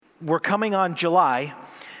we're coming on July,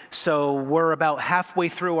 so we're about halfway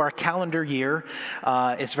through our calendar year.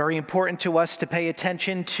 It's very important to us to pay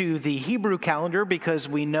attention to the Hebrew calendar because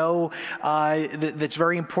we know that's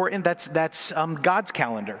very important. That's God's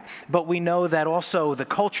calendar. But we know that also the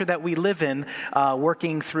culture that we live in,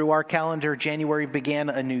 working through our calendar, January began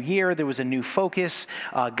a new year. There was a new focus.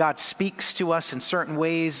 God speaks to us in certain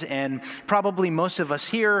ways, and probably most of us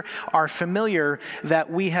here are familiar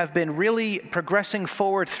that we have been really progressing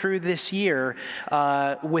forward through this year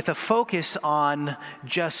with a focus on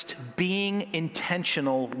just being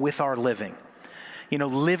intentional with our living.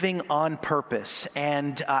 Living on purpose.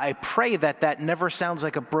 And I pray that never sounds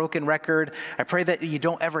like a broken record. I pray that you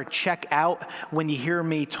don't ever check out when you hear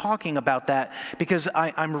me talking about that, because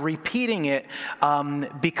I'm repeating it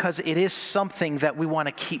because it is something that we want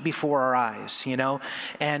to keep before our eyes,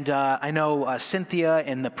 And I know Cynthia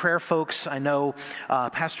and the prayer folks, I know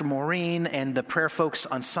Pastor Maureen and the prayer folks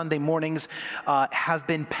on Sunday mornings have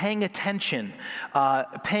been paying attention,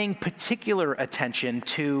 paying particular attention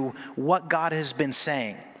to what God has been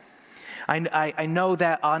saying. I know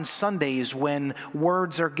that on Sundays when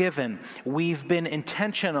words are given, we've been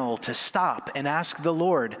intentional to stop and ask the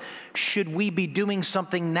Lord, should we be doing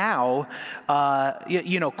something now,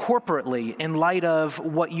 corporately in light of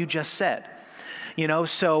what you just said?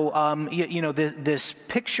 This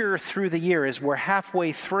picture through the year, as we're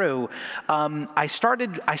halfway through, I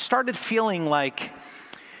started feeling like,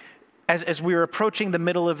 as we were approaching the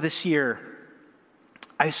middle of this year,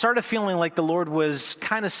 I started feeling like the Lord was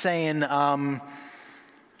kind of saying,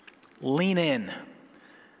 lean in,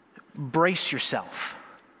 brace yourself,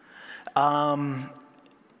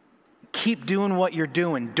 keep doing what you're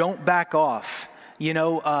doing, don't back off,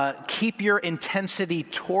 keep your intensity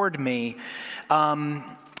toward me. And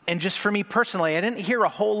just for me personally, I didn't hear a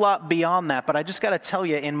whole lot beyond that, but I just got to tell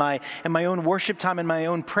you, in my own worship time, in my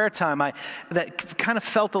own prayer time, that kind of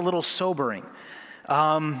felt a little sobering.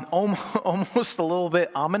 Almost a little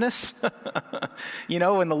bit ominous,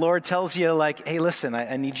 when the Lord tells you, like, hey, listen,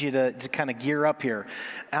 I need you to kind of gear up here.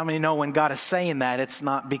 How many know when God is saying that, it's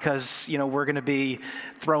not because, we're going to be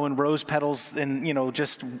throwing rose petals and,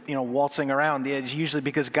 just, waltzing around. It's usually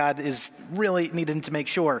because God is really needing to make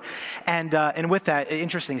sure. And with that,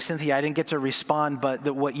 interesting, Cynthia, I didn't get to respond,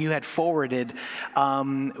 but what you had forwarded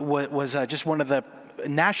was just one of the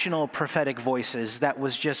national prophetic voices that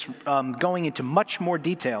was just going into much more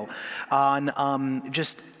detail on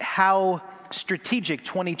just how strategic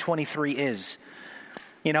 2023 is.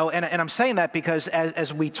 And I'm saying that because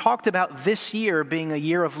as we talked about this year being a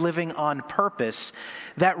year of living on purpose,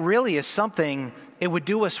 that really is something, it would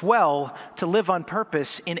do us well to live on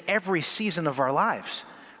purpose in every season of our lives.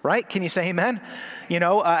 Right? Can you say amen?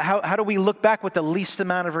 How do we look back with the least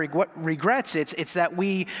amount of regrets? It's that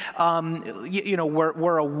we,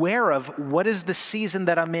 we're aware of what is the season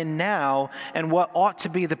that I'm in now and what ought to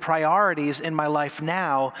be the priorities in my life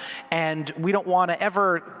now. And we don't want to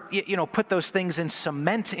ever, put those things in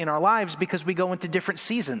cement in our lives because we go into different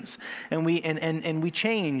seasons and we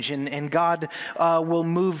change and God will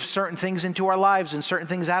move certain things into our lives and certain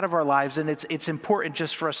things out of our lives. And it's important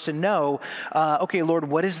just for us to know, okay, Lord,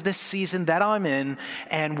 what is this season that I'm in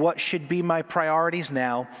and what should be my priorities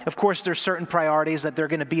now? Of course, there's certain priorities that they're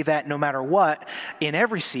going to be that no matter what in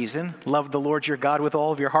every season. Love the Lord your God with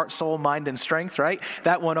all of your heart, soul, mind, and strength, right?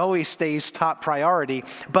 That one always stays top priority.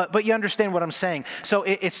 But you understand what I'm saying. So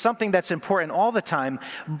it's something that's important all the time,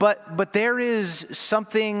 but there is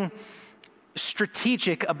something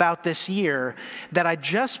strategic about this year that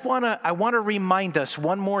I want to remind us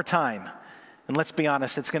one more time. And let's be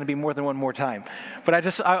honest, it's going to be more than one more time. But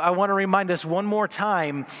I want to remind us one more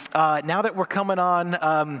time, now that we're coming on,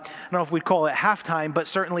 I don't know if we'd call it halftime, but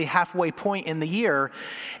certainly halfway point in the year,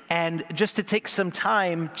 and just to take some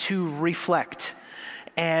time to reflect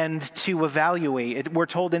and to evaluate. We're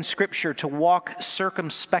told in Scripture to walk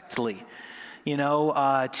circumspectly.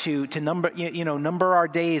 To number our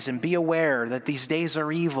days and be aware that these days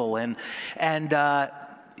are evil.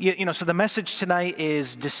 So the message tonight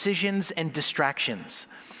is decisions and distractions.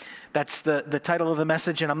 That's the title of the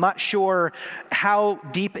message, and I'm not sure how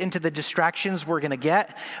deep into the distractions we're going to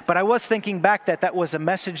get, but I was thinking back that was a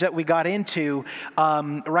message that we got into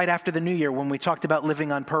right after the new year when we talked about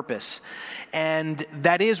living on purpose. And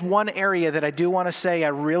that is one area that I do want to say I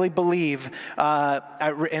really believe,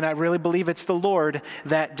 and I really believe it's the Lord,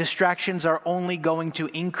 that distractions are only going to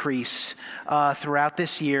increase throughout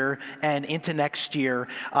this year and into next year,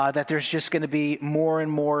 that there's just going to be more and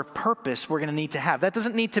more purpose we're going to need to have. That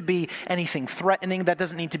doesn't need to be anything threatening. That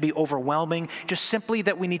doesn't need to be overwhelming. Just simply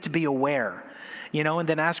that we need to be aware. And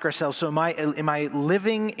then ask ourselves, so am I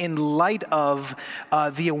living in light of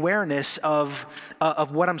the awareness of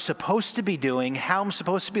what I'm supposed to be doing, how I'm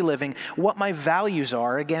supposed to be living, what my values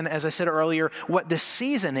are, again, as I said earlier, what the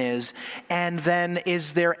season is, and then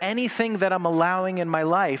is there anything that I'm allowing in my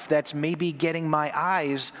life that's maybe getting my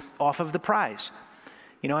eyes off of the prize?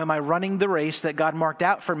 Am I running the race that God marked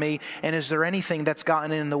out for me, and is there anything that's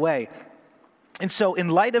gotten in the way? And so in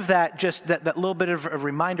light of that, just that little bit of a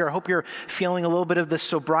reminder, I hope you're feeling a little bit of the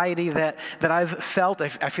sobriety that I've felt. I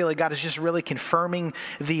feel like God is just really confirming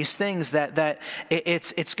these things, that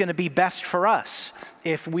it's going to be best for us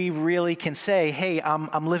if we really can say, hey,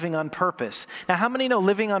 I'm living on purpose. Now, how many know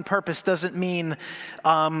living on purpose doesn't mean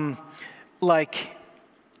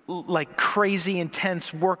like crazy,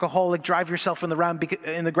 intense, workaholic, drive yourself in the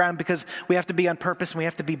ground because we have to be on purpose and we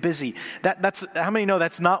have to be busy. That's how many know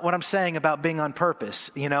that's not what I'm saying about being on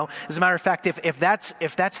purpose, As a matter of fact, if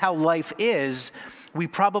that's how life is, we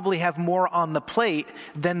probably have more on the plate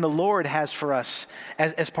than the Lord has for us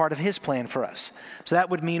as part of his plan for us. So that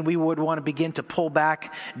would mean we would want to begin to pull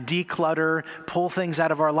back, declutter, pull things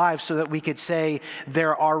out of our lives so that we could say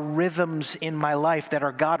there are rhythms in my life that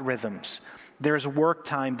are God rhythms. There's work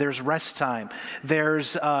time, there's rest time,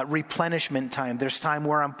 there's replenishment time, there's time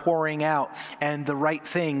where I'm pouring out and the right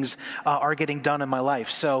things are getting done in my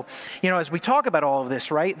life. So, as we talk about all of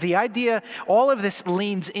this, right, the idea, all of this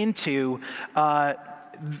leans into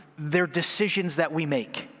their decisions that we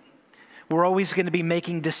make. We're always going to be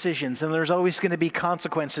making decisions, and there's always going to be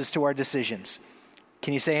consequences to our decisions.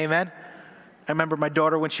 Can you say amen? I remember my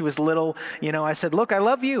daughter when she was little, I said, look, I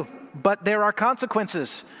love you, but there are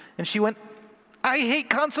consequences. And she went, I hate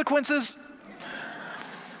consequences.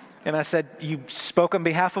 And I said, you spoke on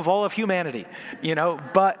behalf of all of humanity,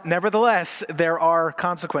 but nevertheless, there are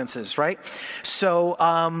consequences, right?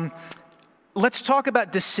 So let's talk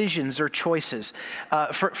about decisions or choices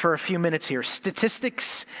for a few minutes here.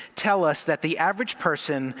 Statistics tell us that the average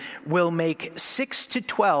person will make 6 to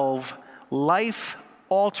 12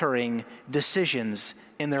 life-altering decisions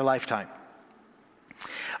in their lifetime.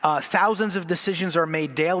 Thousands of decisions are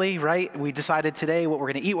made daily, right? We decided today what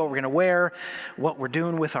we're going to eat, what we're going to wear, what we're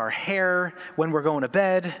doing with our hair, when we're going to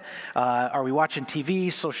bed. Are we watching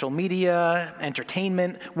TV, social media,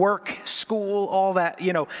 entertainment, work, school, all that?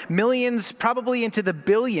 Millions, probably into the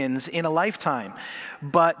billions in a lifetime.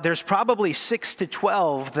 But there's probably 6 to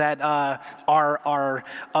 12 that are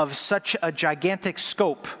of such a gigantic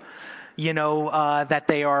scope, that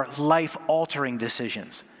they are life-altering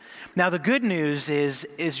decisions. Now, the good news is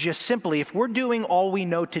just simply, if we're doing all we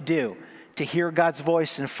know to do, to hear God's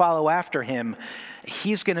voice and follow after him,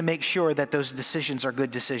 he's going to make sure that those decisions are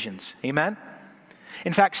good decisions. Amen?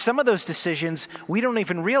 In fact, some of those decisions, we don't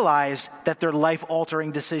even realize that they're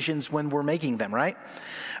life-altering decisions when we're making them, right?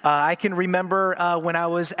 I can remember when I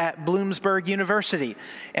was at Bloomsburg University,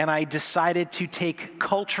 and I decided to take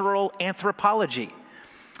cultural anthropology.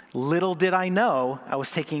 Little did I know, I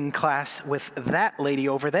was taking class with that lady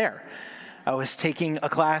over there. I was taking a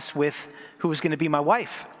class with who was going to be my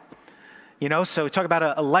wife. So talk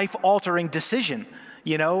about a life-altering decision,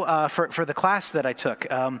 for the class that I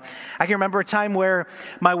took. I can remember a time where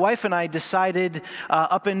my wife and I decided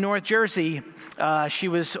up in North Jersey, she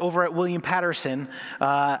was over at William Patterson,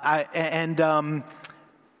 I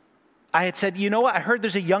had said, I heard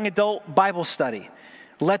there's a young adult Bible study.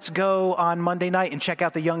 Let's go on Monday night and check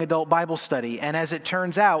out the young adult Bible study. And as it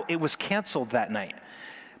turns out, it was canceled that night.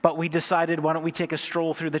 But we decided, why don't we take a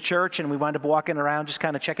stroll through the church? And we wound up walking around, just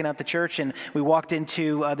kind of checking out the church. And we walked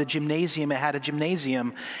into the gymnasium. It had a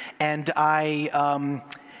gymnasium. And I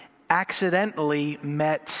accidentally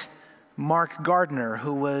met Mark Gardner,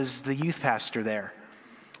 who was the youth pastor there.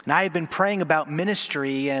 And I had been praying about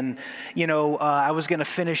ministry, and, I was going to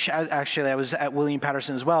finish, actually I was at William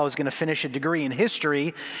Patterson as well, I was going to finish a degree in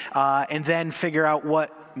history, and then figure out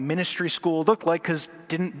what ministry school looked like, because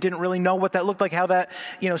didn't really know what that looked like, how that,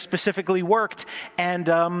 specifically worked. And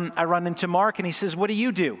I run into Mark, and he says, what do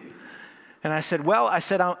you do? And I said,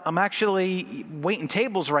 I'm actually waiting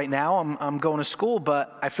tables right now. I'm going to school,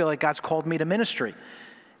 but I feel like God's called me to ministry.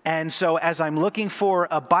 And so as I'm looking for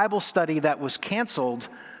a Bible study that was canceled,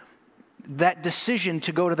 that decision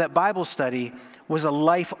to go to that Bible study was a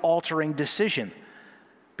life-altering decision,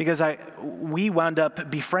 because we wound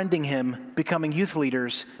up befriending him, becoming youth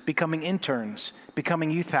leaders, becoming interns,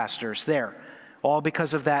 becoming youth pastors there, all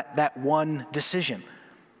because of that one decision.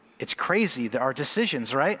 It's crazy, that our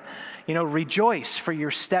decisions, right? Rejoice, for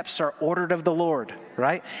your steps are ordered of the Lord,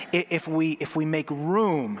 right? If we make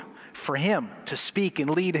room for him to speak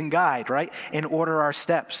and lead and guide, right? And order our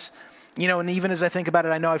steps. And even as I think about it,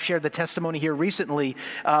 I know I've shared the testimony here recently.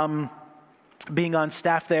 being on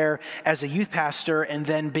staff there as a youth pastor and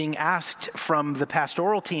then being asked from the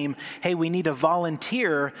pastoral team, hey, we need a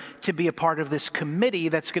volunteer to be a part of this committee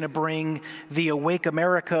that's going to bring the Awake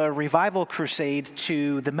America Revival Crusade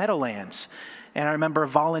to the Meadowlands. And I remember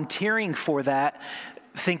volunteering for that,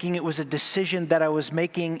 thinking it was a decision that I was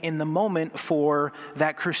making in the moment for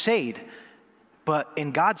that crusade. But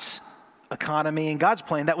in God's economy and God's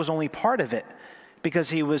plan, that was only part of it, because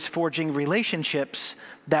he was forging relationships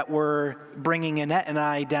that were bringing Annette and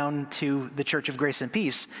I down to the Church of Grace and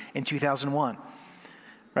Peace in 2001.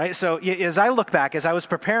 Right? So as I look back, as I was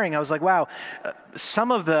preparing, I was like, wow,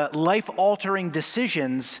 some of the life-altering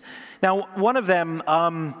decisions. Now, one of them,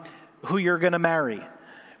 who you're going to marry,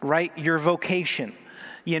 right? Your vocation.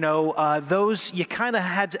 Those you kind of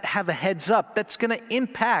had to have a heads up. That's going to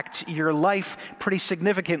impact your life pretty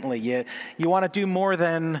significantly. You want to do more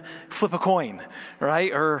than flip a coin,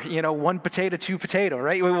 right? Or, one potato, two potato,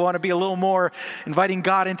 right? We want to be a little more inviting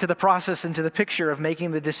God into the process, into the picture of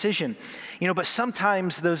making the decision. But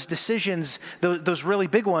sometimes those decisions, those really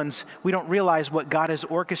big ones, we don't realize what God is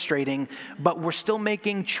orchestrating, but we're still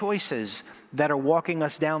making choices that are walking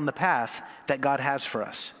us down the path that God has for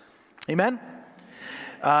us. Amen?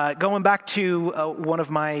 Going back to one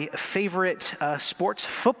of my favorite sports,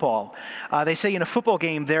 football. They say in a football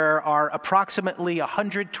game there are approximately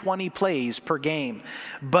 120 plays per game,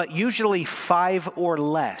 but usually 5 or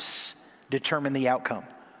less determine the outcome.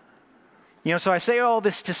 So I say all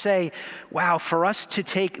this to say, wow, for us to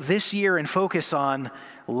take this year and focus on,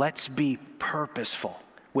 let's be purposeful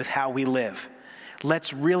with how we live.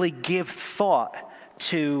 Let's really give thought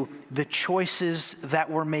to the choices that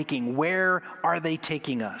we're making. Where are they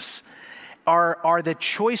taking us? Are the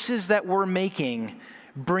choices that we're making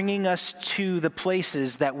bringing us to the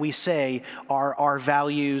places that we say are our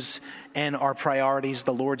values and our priorities,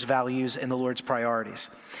 the Lord's values and the Lord's priorities?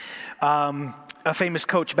 A famous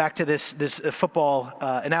coach, back to this football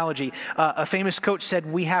analogy, a famous coach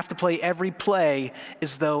said, we have to play every play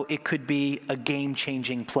as though it could be a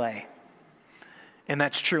game-changing play. And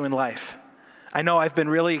that's true in life. I know I've been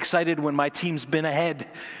really excited when my team's been ahead.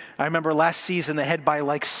 I remember last season ahead by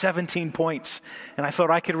like 17 points, and I thought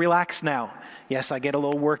I could relax now. Yes, I get a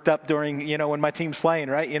little worked up during, when my team's playing,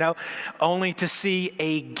 right? Only to see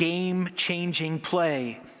a game-changing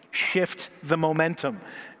play shift the momentum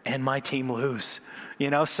and my team lose.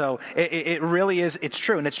 So it really is, it's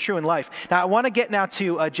true, and it's true in life. Now, I want to get now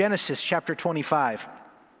to Genesis chapter 25.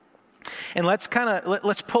 And let's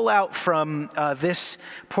pull out from this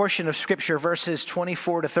portion of Scripture, verses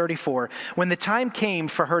 24 to 34. When the time came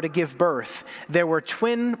for her to give birth, there were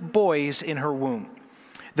twin boys in her womb.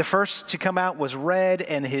 The first to come out was red,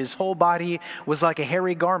 and his whole body was like a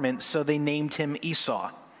hairy garment, so they named him Esau.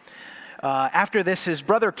 After this, his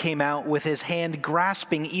brother came out with his hand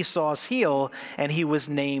grasping Esau's heel, and he was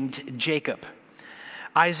named Jacob.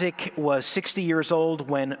 Isaac was 60 years old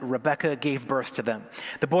when Rebekah gave birth to them.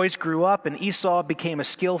 The boys grew up, and Esau became a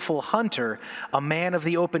skillful hunter, a man of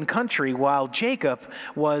the open country, while Jacob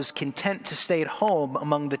was content to stay at home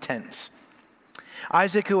among the tents.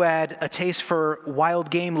 Isaac, who had a taste for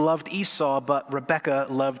wild game, loved Esau, but Rebekah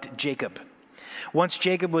loved Jacob. Once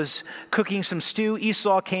Jacob was cooking some stew,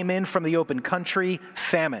 Esau came in from the open country,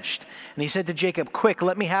 famished. And he said to Jacob, quick,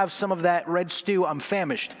 let me have some of that red stew. I'm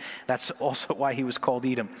famished. That's also why he was called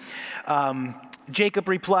Edom. Jacob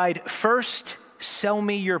replied, first, sell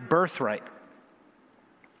me your birthright.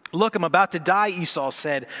 Look, I'm about to die, Esau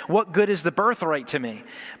said. What good is the birthright to me?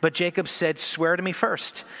 But Jacob said, swear to me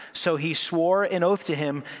first. So he swore an oath to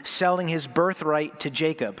him, selling his birthright to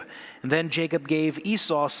Jacob. And then Jacob gave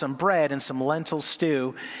Esau some bread and some lentil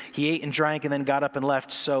stew. He ate and drank and then got up and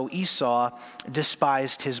left. So Esau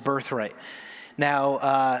despised his birthright.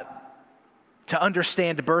 Now, to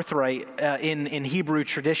understand birthright in Hebrew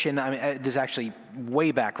tradition, I mean, this is actually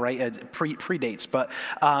way back, right? Predates, but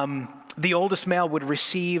the oldest male would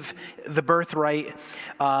receive the birthright,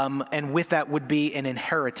 and with that would be an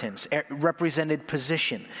inheritance. It represented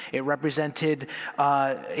position. It represented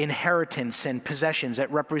inheritance and possessions.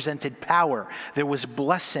 It represented power. There was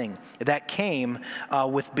blessing that came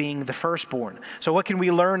with being the firstborn. So what can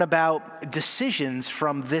we learn about decisions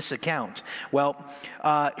from this account? Well,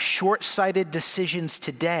 short-sighted decisions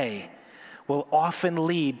today will often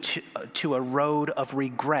lead to a road of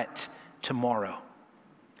regret tomorrow.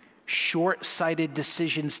 Short-sighted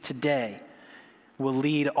decisions today will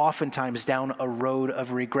lead oftentimes down a road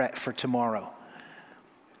of regret for tomorrow.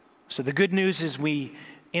 So the good news is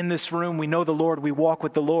in this room, we know the Lord, we walk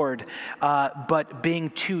with the Lord, but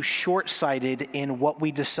being too short-sighted in what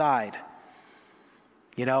we decide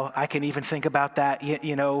I can even think about that.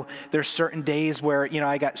 There's certain days where,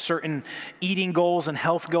 I got certain eating goals and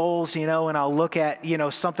health goals, and I'll look at,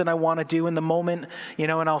 something I want to do in the moment,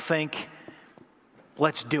 and I'll think,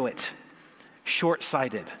 let's do it.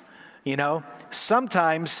 Short-sighted,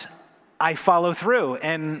 Sometimes I follow through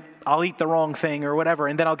and I'll eat the wrong thing or whatever,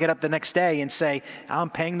 and then I'll get up the next day and say,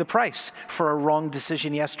 I'm paying the price for a wrong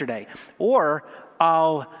decision yesterday. Or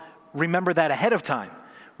I'll remember that ahead of time,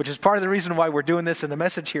 which is part of the reason why we're doing this in the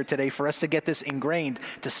message here today, for us to get this ingrained,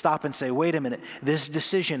 to stop and say, wait a minute, this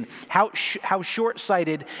decision, how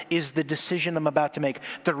short-sighted is the decision I'm about to make,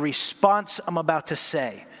 the response I'm about to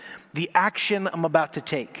say, the action I'm about to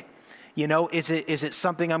take? Is it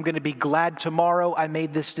something I'm going to be glad tomorrow I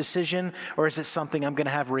made this decision, or is it something I'm going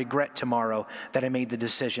to have regret tomorrow that I made the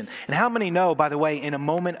decision? And how many know, by the way, in a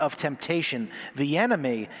moment of temptation, the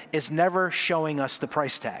enemy is never showing us the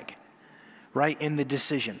price tag, right, in the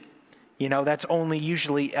decision? That's only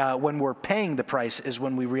usually when we're paying the price is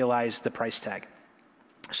when we realize the price tag.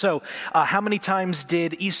 So how many times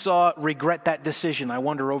did Esau regret that decision? I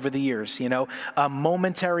wonder over the years, a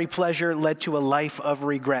momentary pleasure led to a life of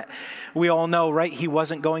regret. We all know, right? He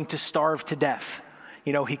wasn't going to starve to death.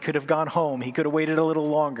 He could have gone home. He could have waited a little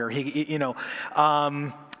longer.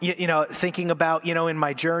 Thinking about, in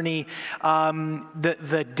my journey,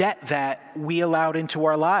 the debt that we allowed into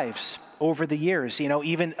our lives over the years,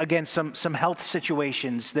 even again, some health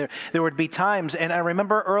situations, there would be times, and I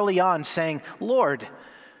remember early on saying, Lord,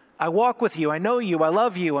 I walk with you, I know you, I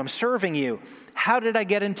love you, I'm serving you. How did I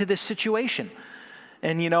get into this situation?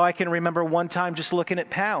 And, I can remember one time just looking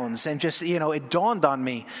at pounds and just, it dawned on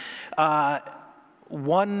me,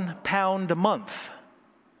 1 pound a month,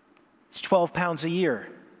 it's 12 pounds a year.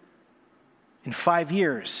 In 5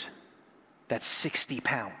 years, that's 60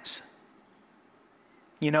 pounds.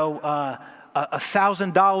 $1,000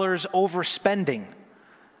 overspending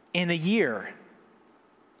in a year.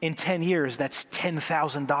 In 10 years, that's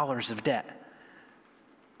 $10,000 of debt.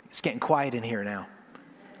 It's getting quiet in here now.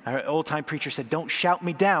 Our old-time preacher said, don't shout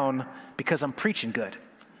me down because I'm preaching good.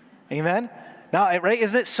 Amen? Now, right?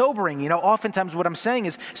 Isn't it sobering? Oftentimes what I'm saying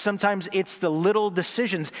is sometimes it's the little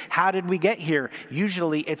decisions. How did we get here?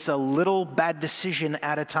 Usually it's a little bad decision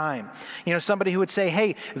at a time. Somebody who would say,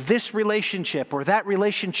 hey, this relationship or that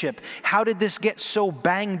relationship, how did this get so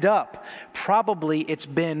banged up? Probably it's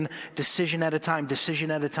been decision at a time, decision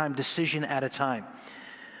at a time, decision at a time.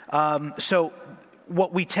 So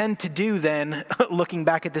what we tend to do then, looking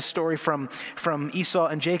back at this story from Esau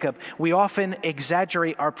and Jacob, we often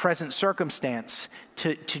exaggerate our present circumstance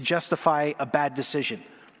to justify a bad decision.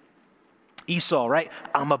 Esau, right?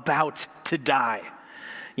 I'm about to die.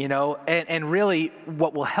 And really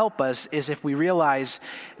what will help us is if we realize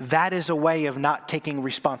that is a way of not taking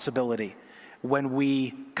responsibility when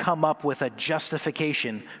we come up with a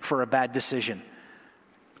justification for a bad decision.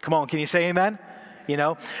 Come on, can you say amen?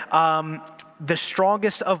 The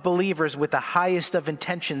strongest of believers with the highest of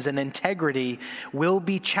intentions and integrity will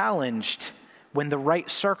be challenged when the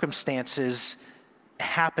right circumstances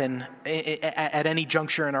happen at any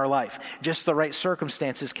juncture in our life. Just the right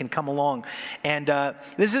circumstances can come along. And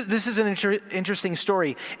this is an interesting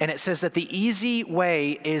story, and it says that the easy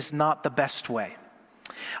way is not the best way.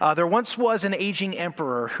 There once was an aging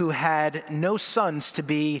emperor who had no sons to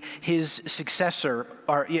be his successor,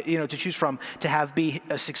 or to choose from, to be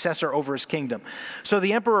a successor over his kingdom. So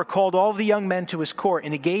the emperor called all the young men to his court,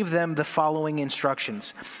 and he gave them the following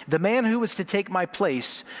instructions. The man who is to take my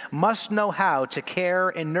place must know how to care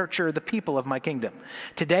and nurture the people of my kingdom.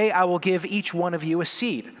 Today I will give each one of you a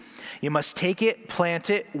seed. You must take it, plant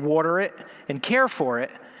it, water it, and care for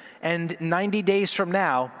it, and 90 days from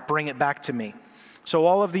now, bring it back to me. So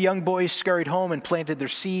all of the young boys scurried home and planted their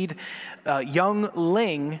seed. Young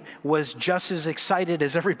Ling was just as excited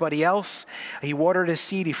as everybody else. He watered his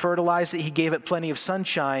seed, he fertilized it, he gave it plenty of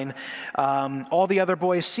sunshine. All the other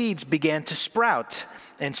boys' seeds began to sprout,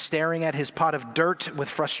 and staring at his pot of dirt with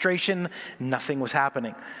frustration, nothing was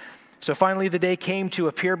happening. So finally the day came to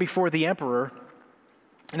appear before the emperor.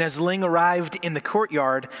 And as Ling arrived in the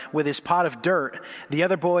courtyard with his pot of dirt, the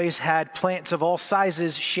other boys had plants of all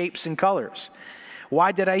sizes, shapes, and colors.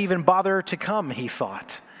 Why did I even bother to come, he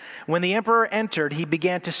thought. When the emperor entered, he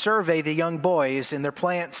began to survey the young boys and their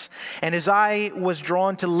plants, and his eye was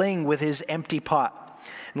drawn to Ling with his empty pot.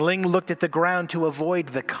 And Ling looked at the ground to avoid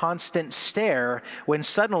the constant stare when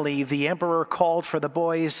suddenly the emperor called for the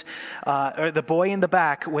boy in the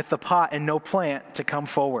back with the pot and no plant to come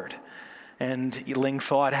forward. And Ling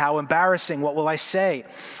thought, how embarrassing, what will I say?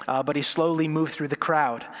 But he slowly moved through the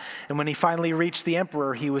crowd. And when he finally reached the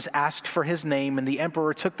emperor, he was asked for his name, and the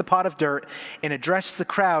emperor took the pot of dirt and addressed the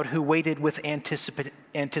crowd who waited with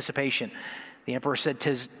anticipation. The emperor said,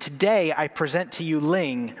 today I present to you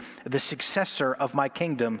Ling, the successor of my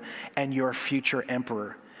kingdom and your future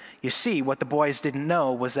emperor. You see, what the boys didn't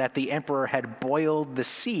know was that the emperor had boiled the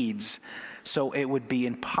seeds so it would be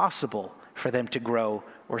impossible for them to grow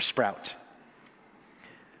or sprout.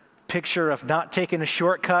 Picture of not taking a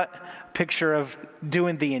shortcut, picture of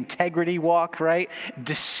doing the integrity walk, right?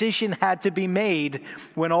 Decision had to be made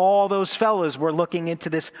when all those fellas were looking into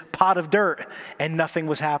this pot of dirt and nothing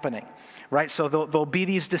was happening, right? So there'll be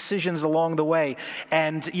these decisions along the way.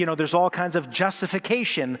 And, there's all kinds of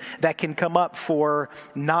justification that can come up for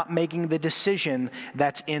not making the decision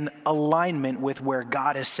that's in alignment with where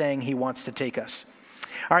God is saying he wants to take us.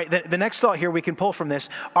 All right, the next thought here we can pull from this,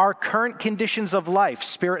 our current conditions of life,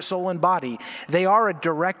 spirit, soul, and body, they are a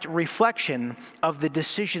direct reflection of the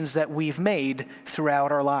decisions that we've made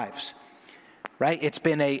throughout our lives. Right? It's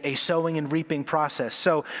been a sowing and reaping process.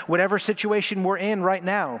 So whatever situation we're in right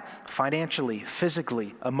now, financially,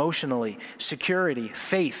 physically, emotionally, security,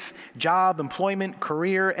 faith, job, employment,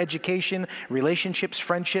 career, education, relationships,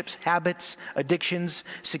 friendships, habits, addictions,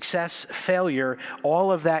 success, failure,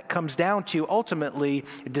 all of that comes down to ultimately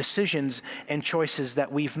decisions and choices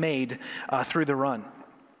that we've made through the run.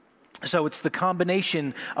 So it's the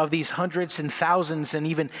combination of these hundreds and thousands and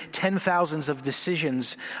even 10,000s of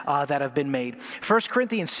decisions that have been made. 1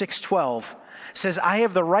 Corinthians 6:12 says, I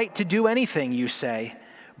have the right to do anything, you say,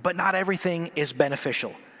 but not everything is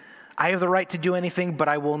beneficial. I have the right to do anything, but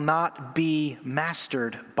I will not be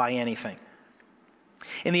mastered by anything.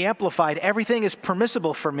 In the Amplified, everything is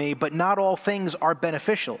permissible for me, but not all things are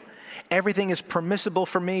beneficial. Everything is permissible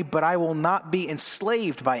for me, but I will not be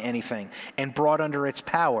enslaved by anything and brought under its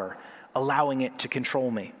power, allowing it to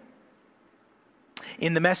control me.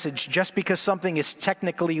 In the Message, just because something is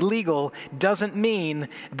technically legal doesn't mean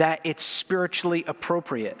that it's spiritually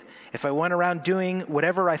appropriate. If I went around doing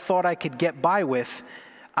whatever I thought I could get by with,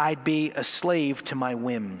 I'd be a slave to my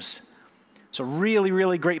whims. So really,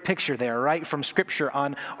 really great picture there, right, from Scripture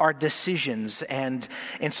on our decisions. And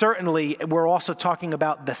certainly we're also talking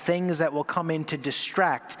about the things that will come in to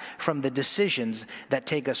distract from the decisions that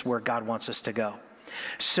take us where God wants us to go.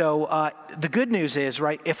 So the good news is,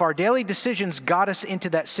 right, if our daily decisions got us into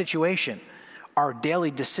that situation, our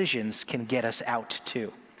daily decisions can get us out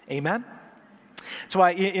too. Amen? That's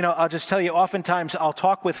why, I'll just tell you, oftentimes I'll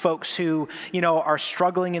talk with folks who, are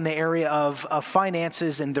struggling in the area of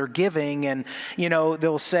finances and their giving, and,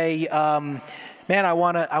 they'll say, man, I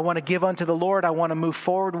want to give unto the Lord. I want to move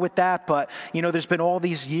forward with that. But, there's been all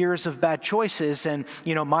these years of bad choices. And,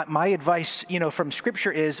 my advice, from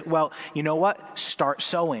Scripture is, well, you know what? Start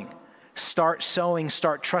sowing. Start sowing,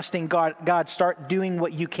 start trusting God, start doing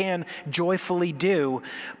what you can joyfully do,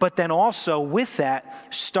 but then also with that,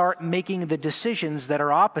 start making the decisions that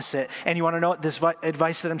are opposite. And you want to know what this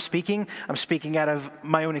advice that I'm speaking out of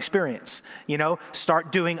my own experience.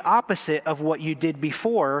 Start doing opposite of what you did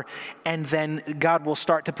before, and then God will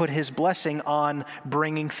start to put his blessing on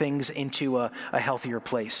bringing things into a healthier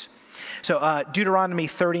place. So Deuteronomy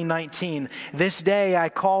 30:19, this day I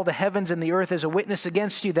call the heavens and the earth as a witness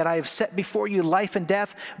against you that I have set before you life and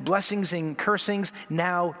death, blessings and cursings.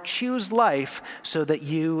 Now choose life so that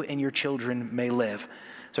you and your children may live.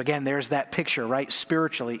 So again, there's that picture, right?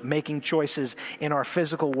 Spiritually, making choices in our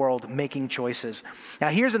physical world, making choices. Now,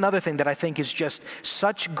 here's another thing that I think is just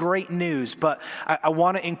such great news, but I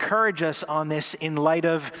want to encourage us on this in light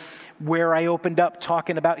of where I opened up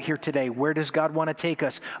talking about here today. Where does God want to take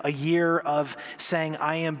us? A year of saying,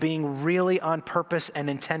 I am being really on purpose and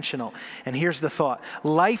intentional. And here's the thought.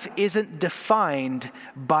 Life isn't defined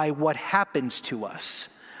by what happens to us,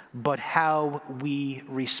 but how we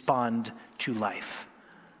respond to life.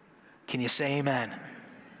 Can you say amen?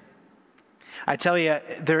 I tell you,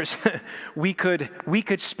 we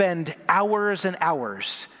could spend hours and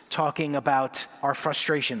hours talking about our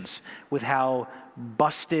frustrations with how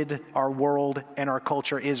busted our world and our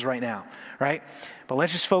culture is right now, right? But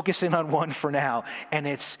let's just focus in on one for now, and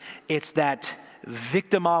it's that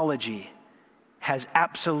victimology has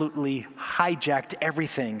absolutely hijacked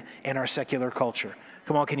everything in our secular culture.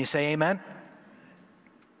 Come on, can you say amen?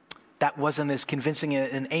 That wasn't as convincing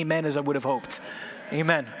an amen as I would have hoped.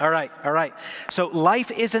 Amen. All right. So life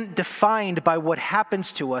isn't defined by what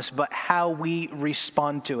happens to us, but how we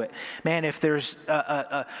respond to it. Man, if there's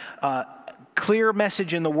clear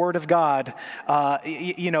message in the Word of God,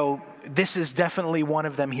 this is definitely one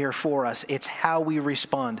of them here for us. It's how we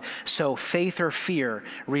respond. So faith or fear,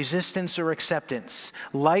 resistance or acceptance,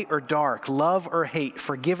 light or dark, love or hate,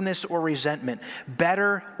 forgiveness or resentment,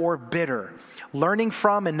 better or bitter, learning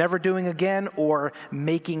from and never doing again, or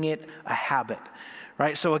making it a habit.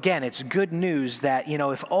 Right? So again, it's good news that,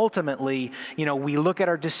 if ultimately, we look at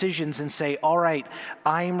our decisions and say, all right,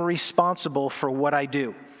 I'm responsible for what I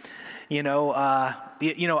do.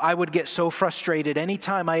 I would get so frustrated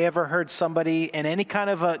anytime I ever heard somebody in any kind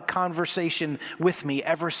of a conversation with me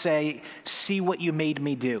ever say, see what you made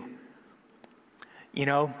me do.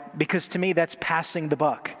 Because to me, that's passing the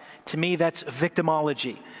buck. To me, that's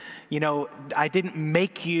victimology. I didn't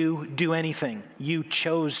make you do anything. You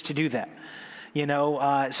chose to do that.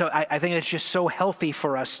 So I think it's just so healthy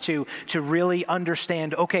for us to really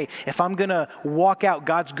understand, okay, if I'm going to walk out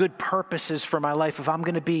God's good purposes for my life, if I'm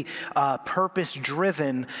going to be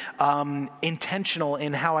purpose-driven, intentional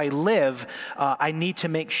in how I live, I need to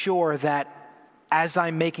make sure that as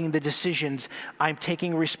I'm making the decisions, I'm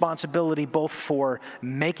taking responsibility both for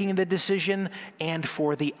making the decision and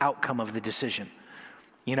for the outcome of the decision.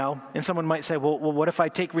 And someone might say, well, what if I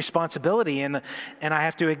take responsibility and I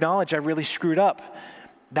have to acknowledge I really screwed up?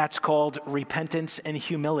 That's called repentance and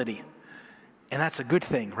humility. And that's a good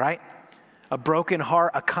thing, right? A broken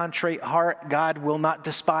heart, a contrite heart, God will not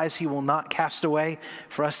despise. He will not cast away.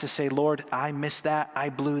 For us to say, Lord, I missed that. I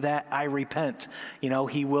blew that. I repent.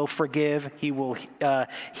 He will forgive. He will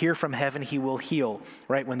hear from heaven. He will heal,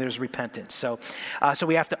 right, when there's repentance. So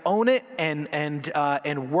we have to own it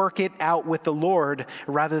and work it out with the Lord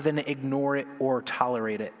rather than ignore it or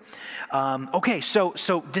tolerate it.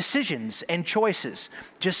 So decisions and choices.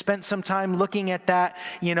 Just spent some time looking at that.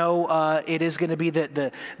 It is going to be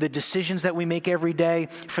the decisions that we make every day,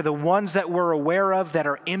 for the ones that we're aware of that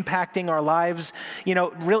are impacting our lives.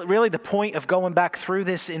 Really the point of going back through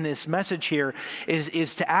this in this message here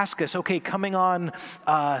is to ask us, okay, coming on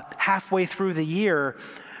halfway through the year,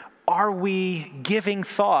 are we giving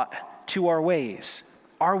thought to our ways?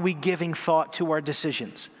 Are we giving thought to our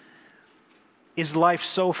decisions? Is life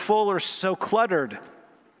so full or so cluttered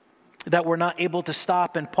that we're not able to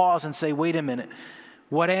stop and pause and say, wait a minute,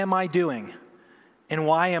 what am I doing? And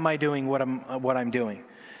why am I doing what I'm doing?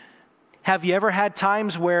 Have you ever had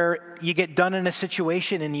times where you get done in a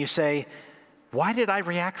situation and you say, why did I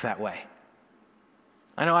react that way?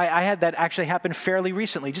 I know I had that actually happen fairly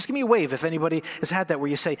recently. Just give me a wave if anybody has had that where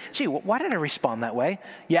you say, gee, why did I respond that way?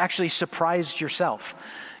 You actually surprised yourself.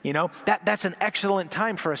 That's an excellent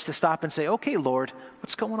time for us to stop and say, okay, Lord,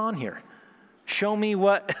 what's going on here? Show me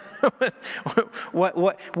what's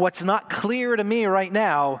not clear to me right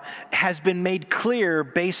now has been made clear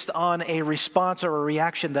based on a response or a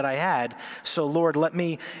reaction that I had. So Lord, let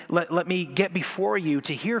me get before you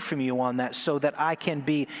to hear from you on that so that I can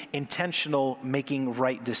be intentional making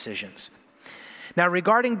right decisions. Now,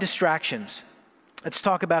 regarding distractions, let's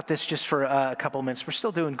talk about this just for a couple of minutes. We're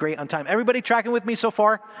still doing great on time. Everybody tracking with me so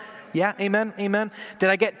far? Yeah, amen. Did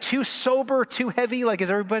I get too sober, too heavy? Is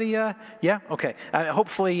everybody, yeah? Okay.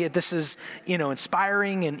 Hopefully this is,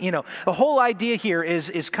 inspiring. And, the whole idea here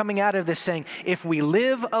is coming out of this saying, if we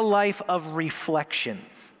live a life of reflection,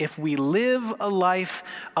 if we live a life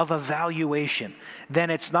of evaluation, then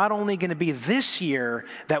it's not only going to be this year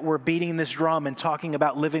that we're beating this drum and talking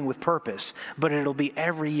about living with purpose, but it'll be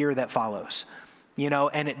every year that follows.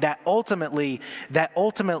 And that ultimately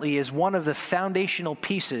is one of the foundational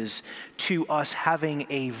pieces to us having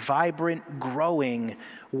a vibrant, growing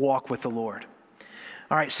walk with the Lord.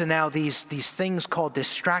 All right, so now these things called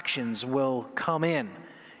distractions will come in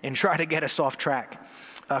and try to get us off track.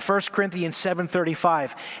 1 Corinthians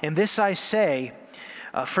 7:35, and this I say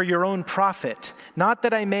for your own profit, not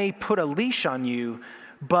that I may put a leash on you,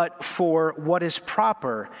 but for what is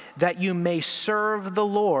proper, that you may serve the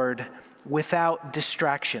Lord without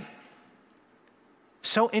distraction.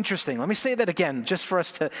 So interesting. Let me say that again, just for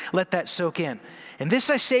us to let that soak in. And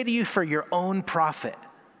this I say to you for your own profit,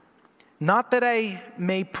 not that I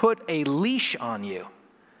may put a leash on you,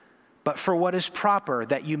 but for what is proper,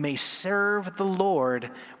 that you may serve the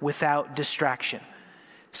Lord without distraction.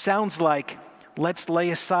 Sounds like let's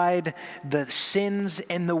lay aside the sins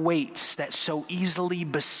and the weights that so easily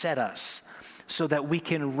beset us, so that we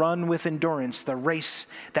can run with endurance the race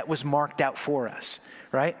that was marked out for us,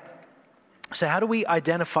 right? So how do we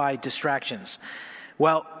identify distractions?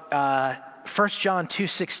 Well, 1 John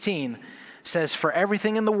 2:16 says, for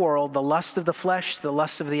everything in the world, the lust of the flesh, the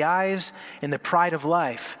lust of the eyes, and the pride of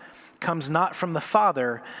life comes not from the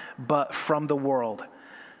Father, but from the world.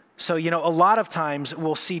 So, a lot of times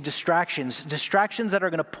we'll see distractions that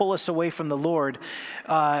are going to pull us away from the Lord.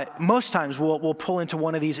 Most times we'll pull into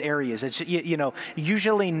one of these areas. It's,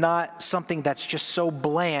 usually not something that's just so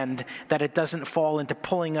bland that it doesn't fall into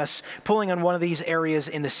pulling on one of these areas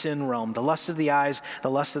in the sin realm, the lust of the eyes,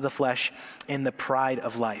 the lust of the flesh, and the pride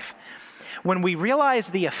of life. When we realize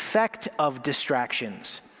the effect of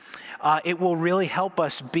distractions, it will really help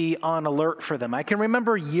us be on alert for them. I can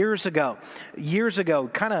remember years ago,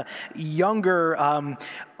 kind of younger,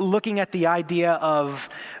 looking at the idea of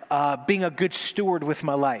being a good steward with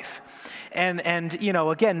my life. And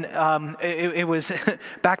again, it was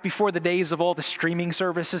back before the days of all the streaming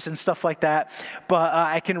services and stuff like that. But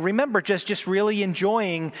I can remember just really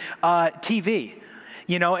enjoying TV.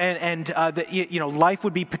 Life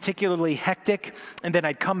would be particularly hectic, and then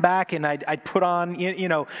I'd come back and I'd put on,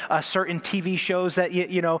 certain TV shows that,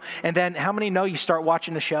 and then how many know you start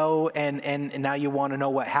watching a show and now you want to know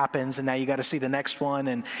what happens, and now you got to see the next one,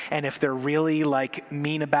 and if they're really like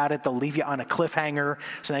mean about it, they'll leave you on a cliffhanger,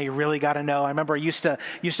 so now you really got to know. I remember I used to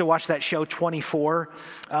watch that show 24,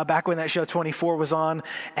 back when that show 24 was on,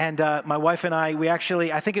 and my wife and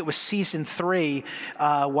I think it was season 3,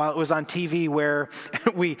 while it was on TV, where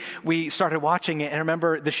we started watching it, and I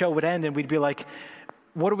remember the show would end and we'd be like,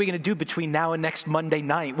 what are we going to do between now and next Monday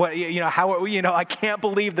night? What, how are we, I can't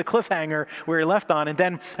believe the cliffhanger we were left on. And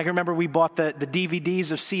then I can remember we bought the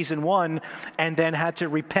DVDs of season 1 and then had to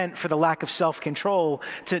repent for the lack of self-control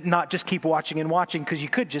to not just keep watching and watching, because you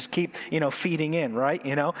could just keep, feeding in, right?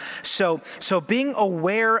 So being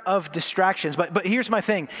aware of distractions. But here's my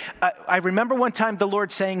thing. I remember one time the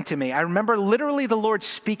Lord saying to me, I remember literally the Lord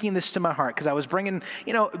speaking this to my heart, because I was bringing,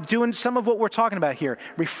 doing some of what we're talking about here,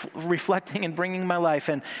 reflecting and bringing my life.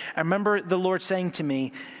 And I remember the Lord saying to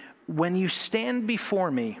me, when you stand before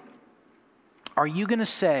me, are you going to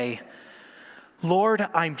say, Lord,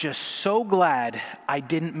 I'm just so glad I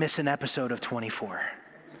didn't miss an episode of 24?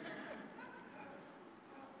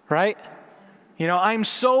 Right? I'm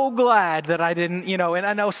so glad that I didn't, and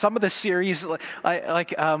I know some of the series, I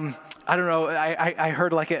don't know, I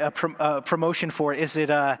heard like a promotion for it. Is it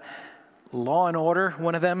Law and Order,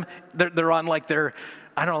 one of them? They're on like their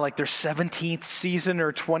 17th season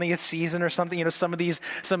or 20th season or something. Some of these,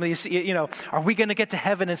 are we going to get to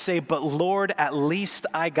heaven and say, but Lord, at least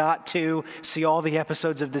I got to see all the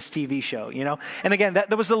episodes of this TV show, And again,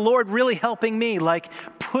 that was the Lord really helping me, like,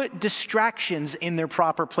 put distractions in their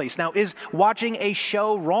proper place. Now, is watching a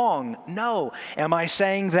show wrong? No. Am I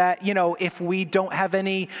saying that, if we don't have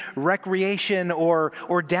any recreation or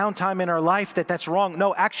downtime in our life, that's wrong?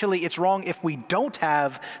 No, actually, it's wrong if we don't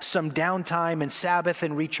have some downtime and Sabbath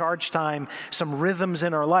and recharge time, some rhythms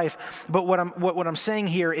in our life. But what I'm saying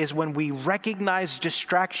here is, when we recognize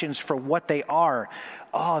distractions for what they are,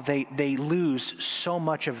 they lose so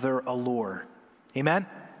much of their allure. Amen?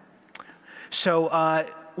 So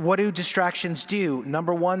what do distractions do?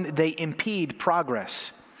 Number one, they impede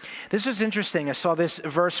progress. This is interesting. I saw this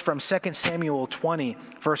verse from 2 Samuel 20,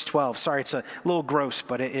 verse 12. Sorry, it's a little gross,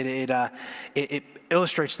 but it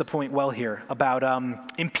illustrates the point well here about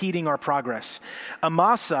impeding our progress.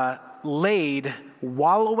 Amasa laid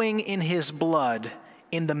wallowing in his blood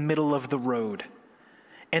in the middle of the road.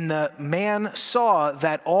 And the man saw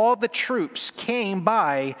that all the troops came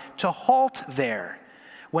by to halt there.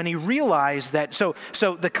 When he realized that, so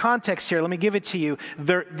the context here, let me give it to you.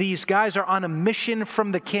 These guys are on a mission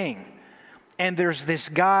from the king. And there's this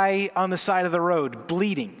guy on the side of the road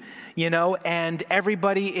bleeding, and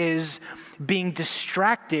everybody is being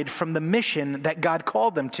distracted from the mission that God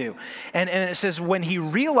called them to. And it says, when he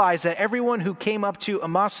realized that everyone who came up to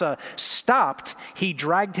Amasa stopped, he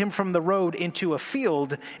dragged him from the road into a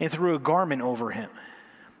field and threw a garment over him.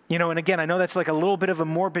 And again, I know that's like a little bit of a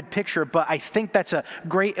morbid picture, but I think that's a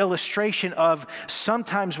great illustration of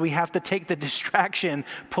sometimes we have to take the distraction,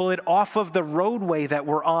 pull it off of the roadway that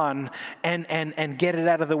we're on, and get it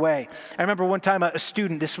out of the way. I remember one time a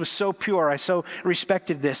student, this was so pure, I so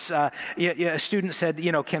respected this. A student said,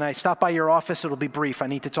 can I stop by your office? It'll be brief. I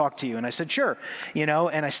need to talk to you. And I said, sure.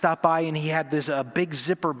 And I stopped by, and he had this big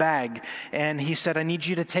zipper bag, and he said, I need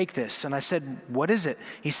you to take this. And I said, what is it?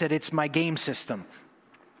 He said, it's my game system.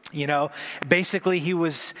 Basically he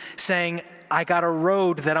was saying, I got a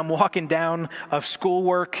road that I'm walking down of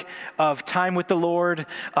schoolwork, of time with the Lord,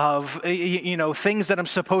 of, things that I'm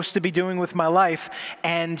supposed to be doing with my life.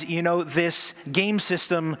 And, this game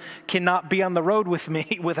system cannot be on the road with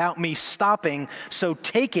me without me stopping. So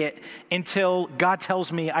take it until God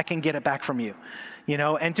tells me I can get it back from you.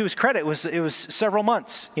 And to his credit, it was several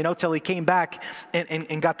months, till he came back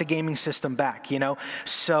and got the gaming system back,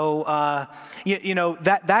 So,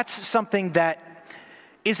 that's something that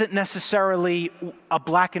isn't necessarily a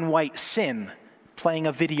black and white sin, playing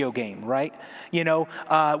a video game, right?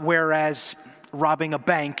 Whereas robbing a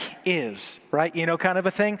bank is, right? Kind of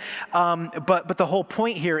a thing. But the whole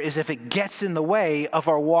point here is if it gets in the way of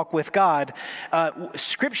our walk with God,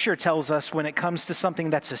 Scripture tells us when it comes to something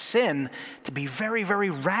that's a sin to be very,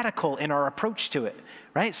 very radical in our approach to it,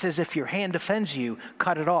 right? It says if your hand offends you,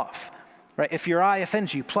 cut it off. Right? If your eye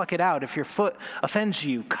offends you, pluck it out. If your foot offends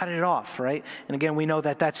you, cut it off, right? And again, we know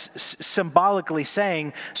that that's symbolically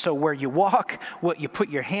saying, so where you walk, what you put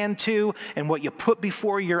your hand to, and what you put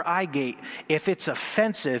before your eye gate, if it's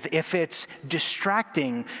offensive, if it's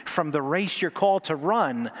distracting from the race you're called to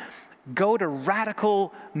run, go to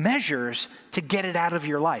radical measures to get it out of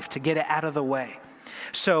your life, to get it out of the way.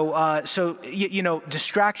 So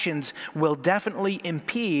distractions will definitely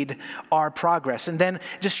impede our progress. And then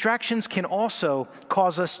distractions can also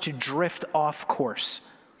cause us to drift off course.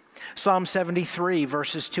 Psalm 73,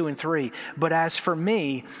 verses 2 and 3. But as for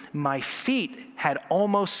me, my feet had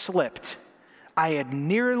almost slipped. I had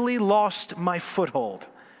nearly lost my foothold,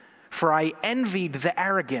 for I envied the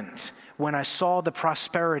arrogant when I saw the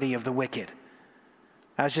prosperity of the wicked.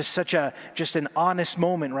 That's just an honest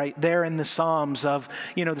moment right there in the Psalms of,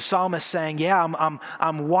 the psalmist saying, yeah,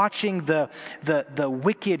 I'm watching the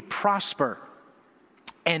wicked prosper,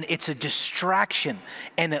 and it's a distraction.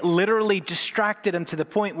 And it literally distracted him to the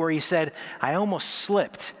point where he said, I almost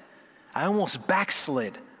slipped. I almost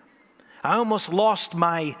backslid. I almost lost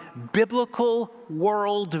my biblical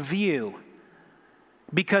worldview.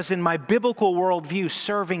 Because in my biblical worldview,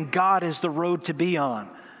 serving God is the road to be on.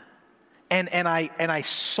 And I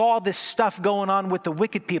saw this stuff going on with the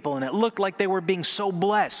wicked people, and it looked like they were being so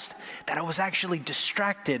blessed that I was actually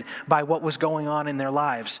distracted by what was going on in their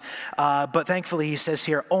lives. But thankfully, he says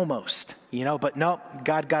here, almost, but no,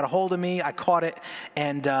 God got a hold of me, I caught it,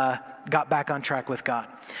 and got back on track with God.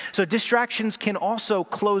 So distractions can also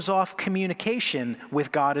close off communication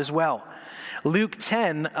with God as well. Luke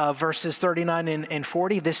 10, verses 39 and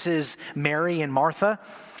 40, this is Mary and Martha.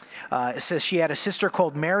 It says she had a sister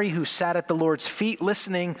called Mary who sat at the Lord's feet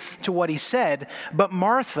listening to what he said, but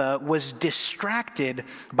Martha was distracted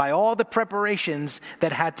by all the preparations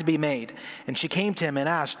that had to be made. And she came to him and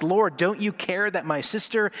asked, Lord, don't you care that my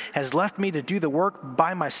sister has left me to do the work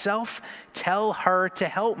by myself? Tell her to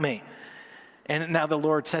help me. And now the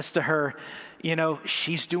Lord says to her,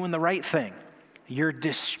 she's doing the right thing. You're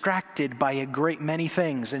distracted by a great many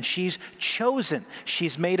things, and she's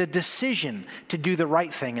made a decision to do the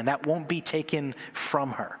right thing, and that won't be taken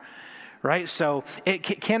from her, right? So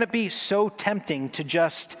can it be so tempting to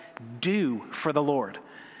just do for the Lord,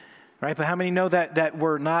 right? But how many know that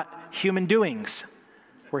we're not human doings?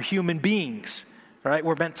 We're human beings, right?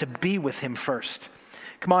 We're meant to be with him first.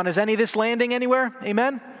 Come on, is any of this landing anywhere?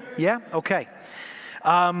 Amen? Yeah? Okay.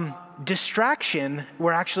 Distraction,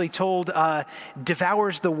 we're actually told,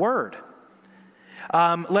 devours the word.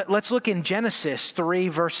 Let's look in Genesis 3,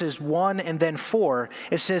 verses 1 and then 4.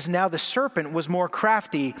 It says, now the serpent was more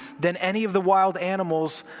crafty than any of the wild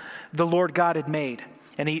animals the Lord God had made.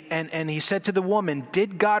 And he said to the woman,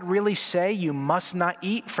 did God really say you must not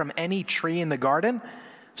eat from any tree in the garden?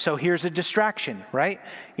 So here's a distraction, right?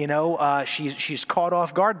 She's caught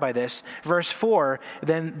off guard by this. Verse 4,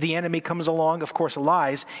 then the enemy comes along, of course,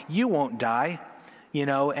 lies. You won't die,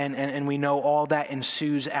 and we know all that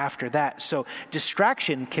ensues after that. So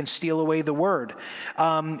distraction can steal away the word.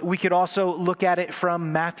 We could also look at it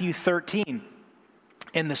from Matthew 13.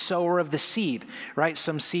 In the sower of the seed, right?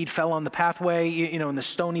 Some seed fell on the pathway, in the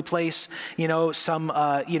stony place. Some,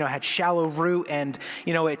 had shallow root, and,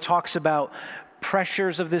 it talks about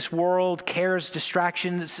pressures of this world, cares,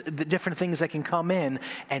 distractions, the different things that can come in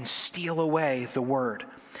and steal away the word.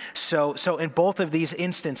 So in both of these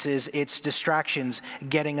instances, it's distractions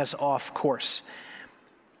getting us off course.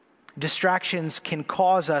 Distractions can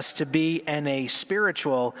cause us to be in a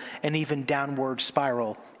spiritual and even downward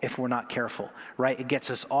spiral if we're not careful, right? It gets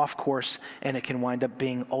us off course, and it can wind up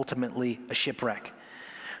being ultimately a shipwreck.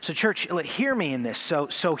 So church, hear me in this.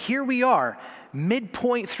 So here we are,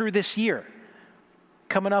 midpoint through this year,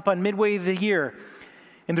 coming up on midway of the year,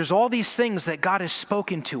 and there's all these things that God has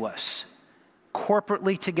spoken to us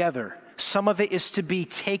corporately together. Some of it is to be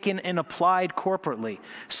taken and applied corporately.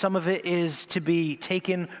 Some of it is to be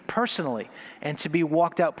taken personally and to be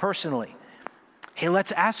walked out personally. Hey,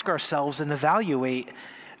 let's ask ourselves and evaluate,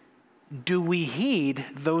 do we heed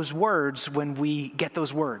those words when we get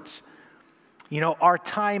those words? Our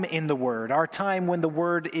time in the Word, our time when the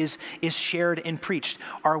Word is shared and preached.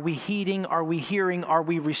 Are we heeding? Are we hearing? Are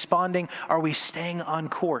we responding? Are we staying on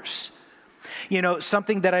course?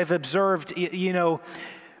 Something that I've observed,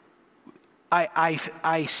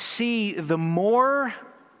 I see the more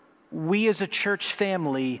we as a church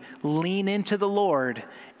family lean into the Lord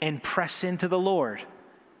and press into the Lord,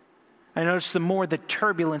 I notice the more the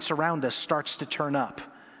turbulence around us starts to turn up.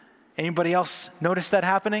 Anybody else notice that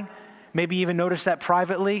happening? Maybe even notice that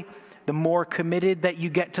privately. The more committed that you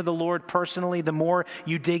get to the Lord personally, the more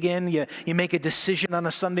you dig in, you make a decision on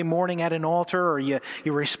a Sunday morning at an altar, or you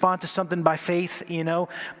respond to something by faith,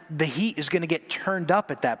 the heat is going to get turned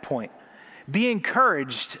up at that point. Be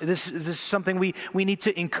encouraged. This is something we need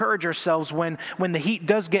to encourage ourselves when the heat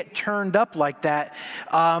does get turned up like that.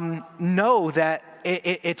 Know that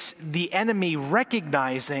it's the enemy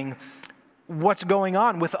recognizing what's going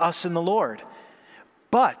on with us and the Lord.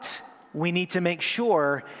 But we need to make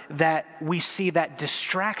sure that we see that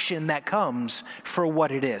distraction that comes for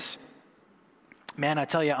what it is. Man, I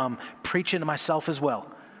tell you, I'm preaching to myself as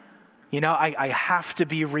well. I have to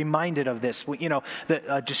be reminded of this. That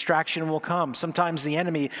a distraction will come. Sometimes the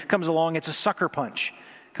enemy comes along, it's a sucker punch.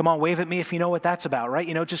 Come on, wave at me if you know what that's about, right?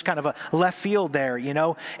 Just kind of a left field there,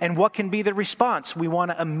 And what can be the response? We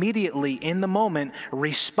want to immediately, in the moment,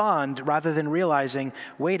 respond rather than realizing,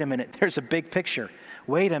 wait a minute, there's a big picture.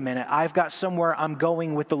 Wait a minute, I've got somewhere I'm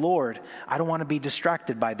going with the Lord. I don't want to be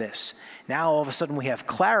distracted by this. Now, all of a sudden, we have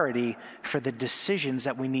clarity for the decisions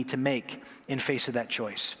that we need to make in face of that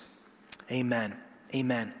choice. Amen.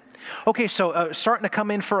 Amen. Okay, so starting to come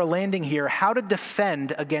in for a landing here, how to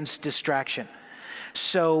defend against distraction.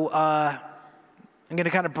 So I'm going to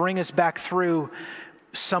kind of bring us back through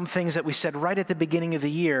some things that we said right at the beginning of the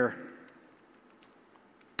year.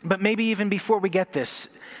 But maybe even before we get this,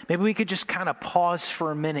 maybe we could just kind of pause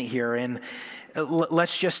for a minute here and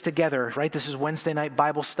let's just together, right? This is Wednesday night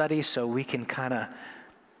Bible study, so we can kind of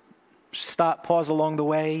stop, pause along the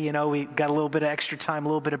way. We got a little bit of extra time, a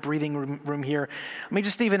little bit of breathing room here. Let me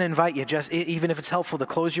just even invite you, just even if it's helpful, to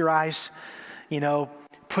close your eyes,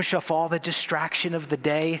 push off all the distraction of the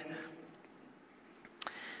day.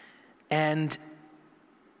 And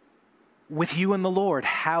with you and the Lord,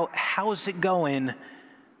 how's it going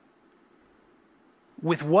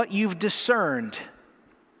with what you've discerned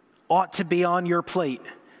ought to be on your plate,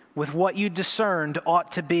 with what you discerned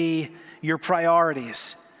ought to be your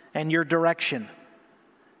priorities and your direction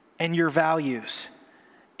and your values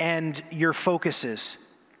and your focuses.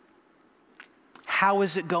 How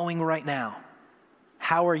is it going right now?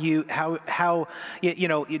 How are you,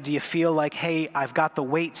 do you feel like, hey, I've got the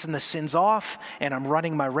weights and the sins off and I'm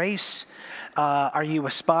running my race? Are you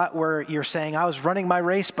a spot where you're saying, I was running my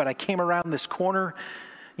race, but I came around this corner,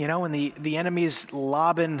 and the enemy's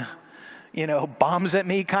lobbing, bombs at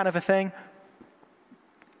me kind of a thing?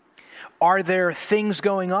 Are there things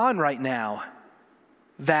going on right now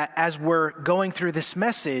that as we're going through this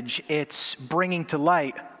message, it's bringing to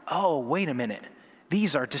light, oh, wait a minute,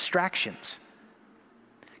 these are distractions?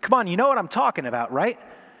 Come on, you know what I'm talking about, right?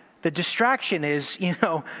 The distraction is,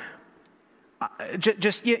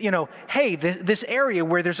 hey, this area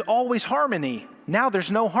where there's always harmony, now there's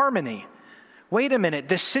no harmony. Wait a minute,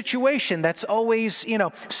 this situation that's always,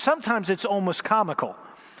 sometimes it's almost comical.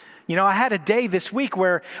 I had a day this week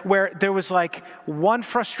where there was like one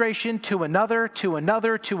frustration to another,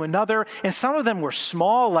 and some of them were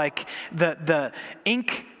small, like the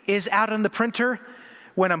ink is out on the printer.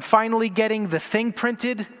 When I'm finally getting the thing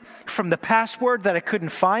printed from the password that I couldn't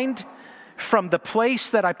find, from the place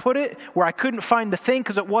that I put it, where I couldn't find the thing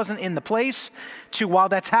because it wasn't in the place, to while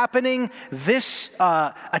that's happening, this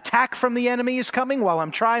attack from the enemy is coming while I'm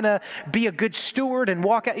trying to be a good steward and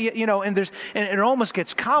walk out, and it almost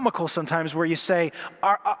gets comical sometimes where you say,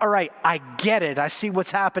 all right, I get it. I see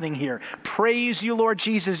what's happening here. Praise you, Lord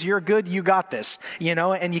Jesus. You're good. You got this,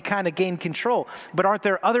 and you kind of gain control. But aren't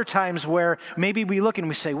there other times where maybe we look and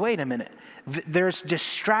we say, wait a minute, there's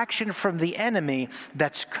distraction from the enemy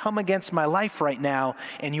that's come against my life right now,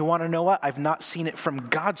 and you want to know what? I've not seen it from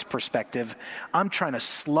God's perspective. I'm trying to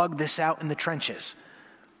slug this out in the trenches.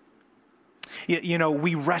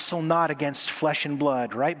 We wrestle not against flesh and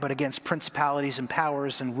blood, right? But against principalities and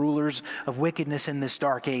powers and rulers of wickedness in this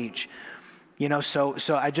dark age. So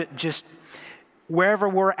I just wherever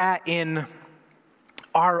we're at in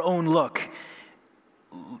our own look,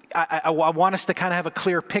 I want us to kind of have a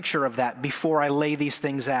clear picture of that before I lay these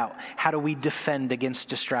things out. How do we defend against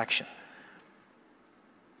distraction?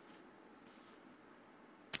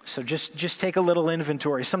 So just take a little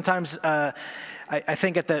inventory. Sometimes I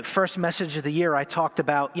think at the first message of the year, I talked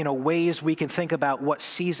about, ways we can think about what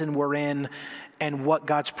season we're in and what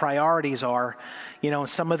God's priorities are. And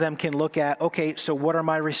some of them can look at, okay, so what are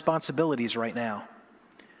my responsibilities right now?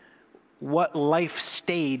 What life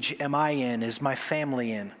stage am I in? Is my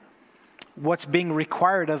family in? what's being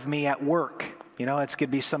required of me at work. You know, it's going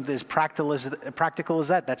to be something as practical as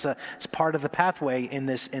that. It's part of the pathway in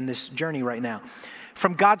this journey right now.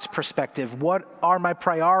 From God's perspective, what are my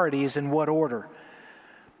priorities in what order?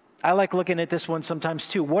 I like looking at this one sometimes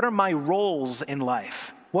too. What are my roles in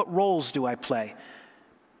life? What roles do I play?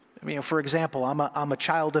 You know, for example, I'm a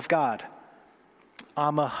child of God.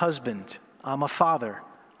 I'm a husband. I'm a father.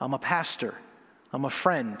 I'm a pastor. I'm a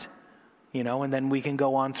friend. You know, and then we can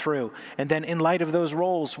go on through. And then in light of those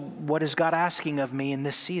roles, what is God asking of me in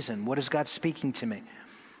this season? What is God speaking to me?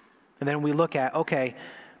 And then we look at, okay,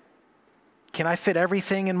 can I fit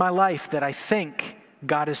everything in my life that I think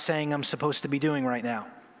God is saying I'm supposed to be doing right now?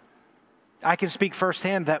 I can speak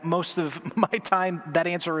firsthand that most of my time, that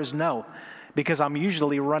answer is no, because I'm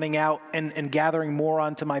usually running out and gathering more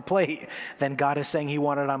onto my plate than God is saying he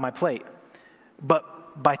wanted on my plate.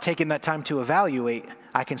 But by taking that time to evaluate,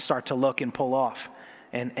 I can start to look and pull off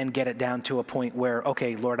and get it down to a point where,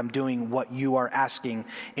 okay, Lord, I'm doing what you are asking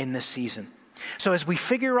in this season. So as we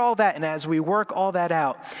figure all that and as we work all that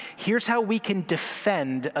out, here's how we can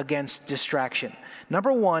defend against distraction.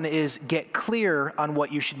 Number one is get clear on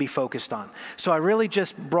what you should be focused on. So I really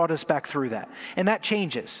just brought us back through that. And that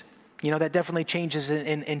changes. You know, that definitely changes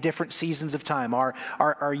in different seasons of time.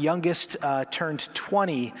 Our youngest turned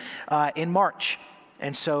 20 in March.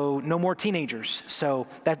 And so no more teenagers. So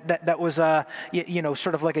that was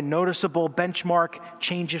sort of like a noticeable benchmark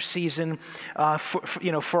change of season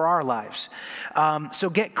for our lives. So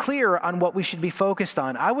get clear on what we should be focused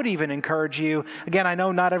on. I would even encourage you, again, I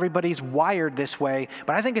know not everybody's wired this way,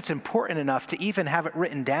 but I think it's important enough to even have it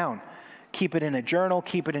written down. Keep it in a journal,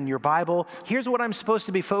 keep it in your Bible. Here's what I'm supposed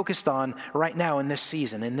to be focused on right now in this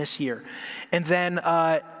season, in this year. And then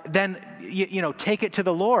take it to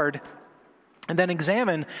the Lord. And then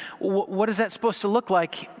examine, what is that supposed to look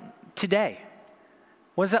like today?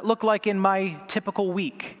 What does that look like in my typical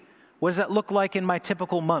week? What does that look like in my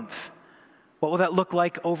typical month? What will that look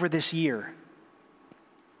like over this year?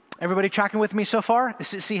 Everybody tracking with me so far?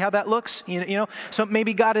 See how that looks? You know, so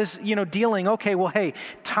maybe God is, dealing, okay, well, hey,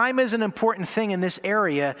 time is an important thing in this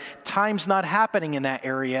area. Time's not happening in that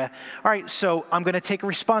area. All right, so I'm going to take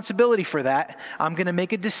responsibility for that. I'm going to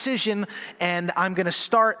make a decision, and I'm going to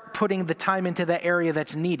start putting the time into that area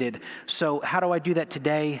that's needed. So how do I do that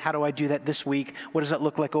today? How do I do that this week? What does that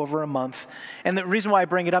look like over a month? And the reason why I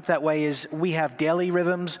bring it up that way is we have daily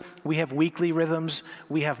rhythms, we have weekly rhythms,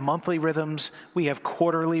 we have monthly rhythms, we have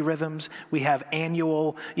quarterly rhythms, we have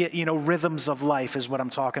annual, rhythms of life is what I'm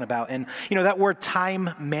talking about. And, that word time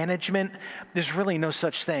management, there's really no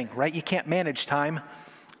such thing, right? You can't manage time.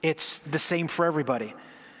 It's the same for everybody.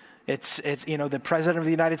 It's the president of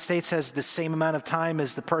the United States has the same amount of time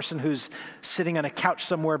as the person who's sitting on a couch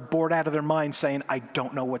somewhere bored out of their mind saying, I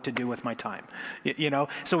don't know what to do with my time.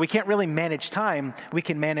 So we can't really manage time. We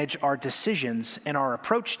can manage our decisions and our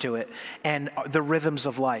approach to it and the rhythms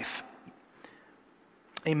of life.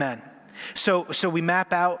 Amen. So we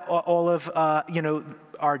map out all of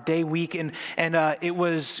our day, week, and it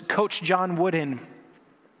was Coach John Wooden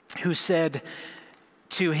who said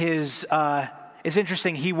to his. It's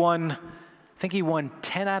interesting. He won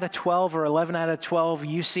 10 out of 12 or 11 out of 12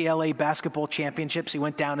 UCLA basketball championships. He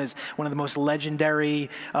went down as one of the most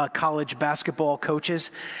legendary college basketball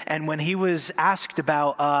coaches. And when he was asked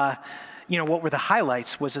about what were the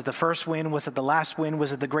highlights? Was it the first win? Was it the last win?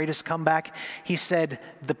 Was it the greatest comeback? He said,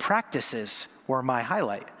 the practices were my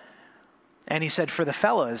highlight. And he said for the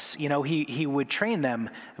fellas, he would train them,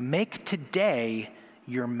 make today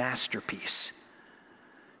your masterpiece.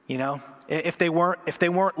 If they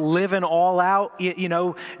weren't living all out,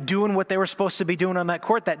 doing what they were supposed to be doing on that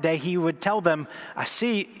court that day, he would tell them, I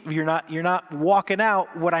see you're not walking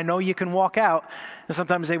out what I know you can walk out. And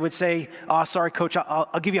sometimes they would say, oh, sorry, coach,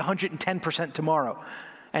 I'll give you 110% tomorrow.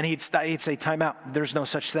 And he'd say, time out. There's no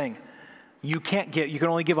such thing. You can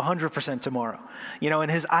only give 100% tomorrow.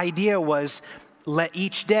 And his idea was let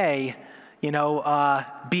each day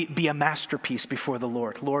be a masterpiece before the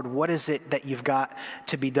Lord. Lord, what is it that you've got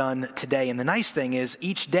to be done today? And the nice thing is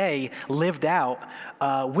each day lived out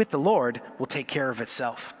with the Lord will take care of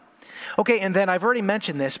itself. Okay, and then I've already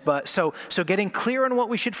mentioned this, but so getting clear on what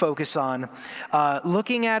we should focus on,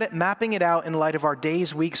 looking at it, mapping it out in light of our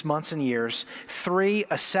days, weeks, months, and years. 3,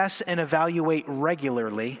 assess and evaluate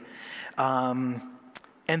regularly. And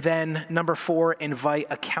then number 4, invite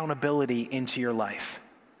accountability into your life.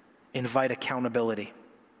 Invite accountability.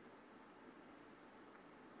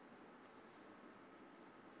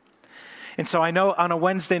 And so I know on a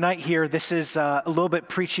Wednesday night here, this is a little bit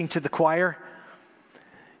preaching to the choir.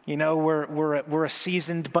 We're a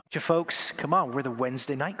seasoned bunch of folks. Come on, we're the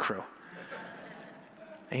Wednesday night crew.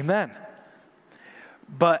 Amen.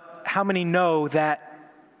 But how many know that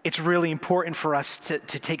it's really important for us to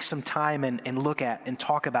take some time and look at and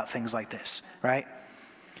talk about things like this, right?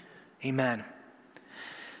 Amen.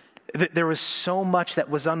 There was so much that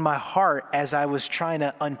was on my heart as I was trying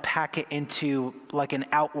to unpack it into like an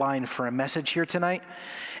outline for a message here tonight.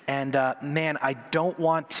 And man, I don't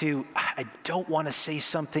want to say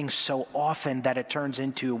something so often that it turns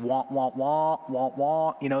into wah, wah, wah, wah,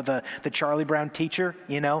 wah, you know, the Charlie Brown teacher,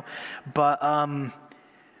 you know, but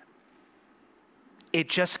it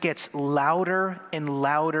just gets louder and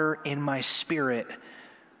louder in my spirit.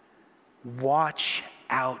 Watch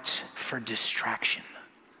out for distraction.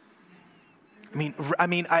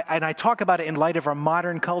 I talk about it in light of our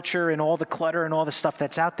modern culture and all the clutter and all the stuff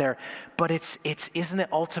that's out there, but isn't it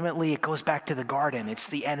ultimately, it goes back to the garden. It's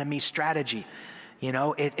the enemy's strategy. You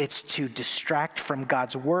know, it's to distract from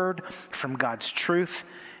God's word, from God's truth.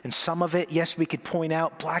 And some of it, yes, we could point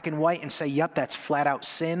out black and white and say, yep, that's flat out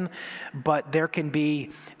sin. But there can be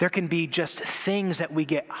just things that we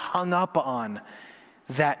get hung up on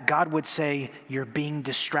that God would say, you're being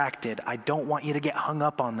distracted. I don't want you to get hung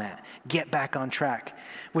up on that. Get back on track.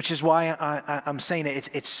 Which is why I'm saying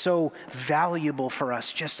it's so valuable for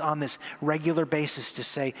us just on this regular basis to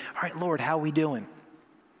say, all right, Lord, how are we doing?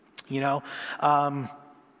 You know,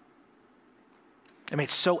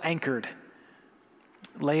 it's so anchored.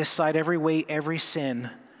 Lay aside every weight, every sin,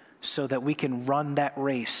 so that we can run that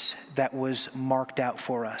race that was marked out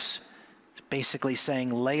for us. It's basically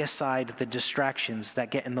saying, lay aside the distractions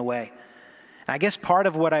that get in the way. And I guess part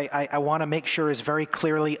of what I want to make sure is very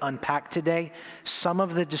clearly unpacked today. Some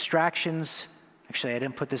of the distractions, actually I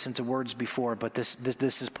didn't put this into words before, but this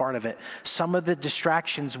is part of it. Some of the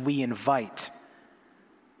distractions we invite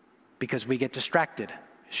because we get distracted.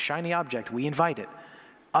 Shiny object, we invite it.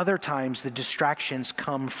 Other times the distractions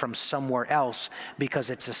come from somewhere else because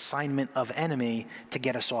it's assignment of enemy to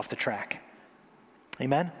get us off the track.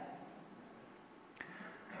 Amen?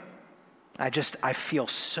 I feel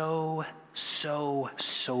so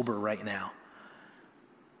sober right now.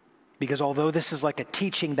 Because although this is like a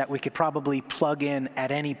teaching that we could probably plug in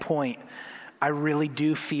at any point, I really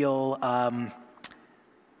do feel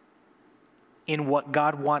in what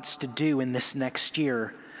God wants to do in this next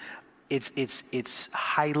year, it's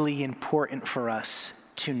highly important for us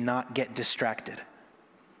to not get distracted.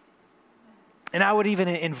 And I would even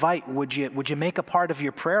invite, would you make a part of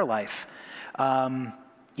your prayer life,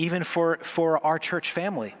 even for our church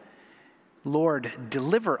family? Lord,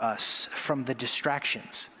 deliver us from the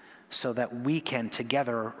distractions so that we can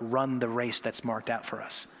together run the race that's marked out for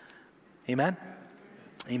us. Amen?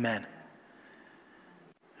 Amen.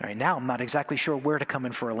 All right, now I'm not exactly sure where to come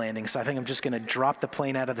in for a landing, so I think I'm just going to drop the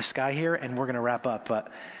plane out of the sky here, and we're going to wrap up.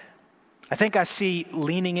 But I think I see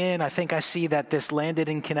leaning in. I think I see that this landed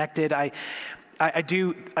and connected. I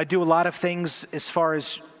do a lot of things as far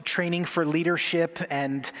as training for leadership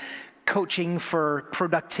and coaching for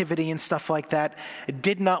productivity and stuff like that. I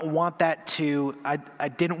didn't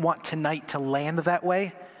want tonight to land that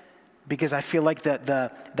way, because I feel like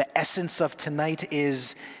the essence of tonight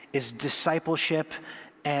is discipleship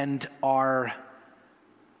and our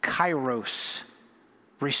kairos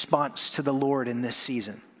response to the Lord in this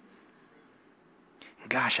season.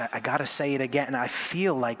 Gosh, I got to say it again. I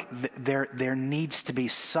feel like there needs to be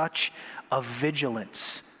such a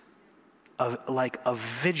vigilance, a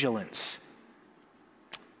vigilance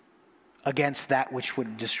against that which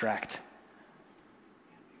would distract.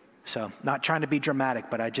 So, not trying to be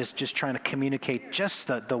dramatic, but I just trying to communicate just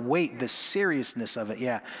the weight, the seriousness of it.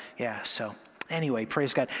 Yeah. So, anyway,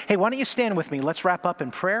 praise God. Hey, why don't you stand with me? Let's wrap up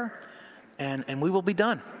in prayer, and we will be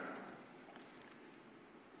done.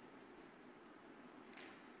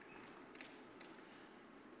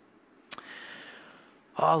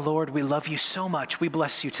 Oh, Lord, we love you so much. We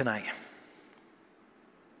bless you tonight.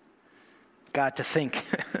 God, to think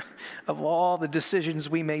of all the decisions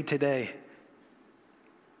we made today.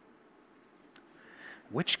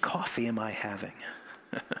 Which coffee am I having?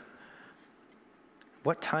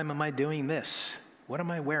 What time am I doing this? What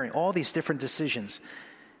am I wearing? All these different decisions.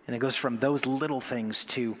 And it goes from those little things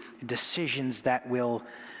to decisions that will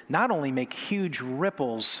not only make huge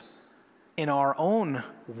ripples in our own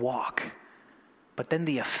walk, but then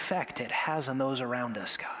the effect it has on those around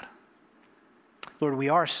us, God. Lord, we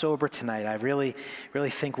are sober tonight. I really,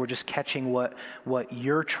 really think we're just catching what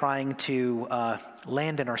you're trying to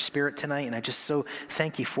land in our spirit tonight. And I just so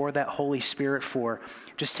thank you for that, Holy Spirit, for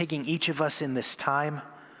just taking each of us in this time.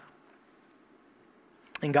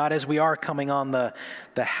 And God, as we are coming on the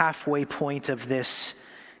halfway point of this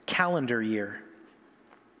calendar year,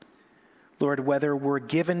 Lord, whether we're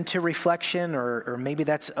given to reflection or maybe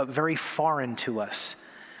that's very foreign to us,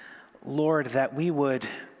 Lord, that we would,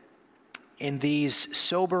 in these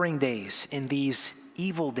sobering days, in these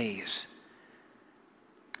evil days,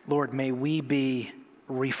 Lord, may we be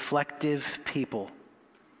reflective people.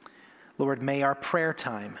 Lord, may our prayer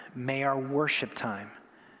time, may our worship time,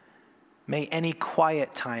 may any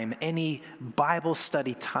quiet time, any Bible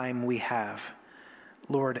study time we have,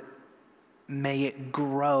 Lord, may it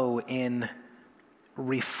grow in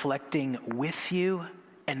reflecting with you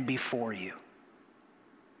and before you.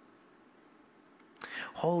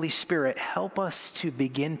 Holy Spirit, help us to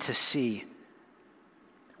begin to see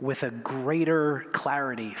with a greater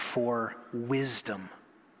clarity for wisdom,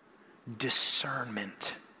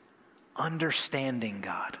 discernment, understanding,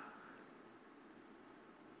 God.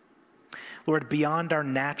 Lord, beyond our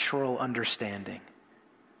natural understanding,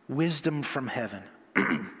 wisdom from heaven.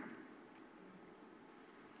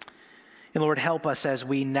 And Lord, help us as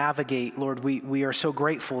we navigate. Lord, we are so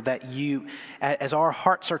grateful that you, as our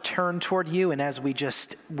hearts are turned toward you and as we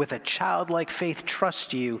just, with a childlike faith,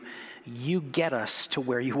 trust you, you get us to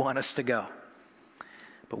where you want us to go.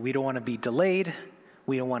 But we don't want to be delayed.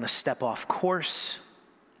 We don't want to step off course.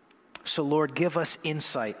 So Lord, give us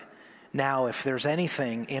insight now if there's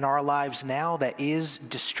anything in our lives now that is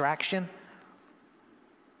distraction.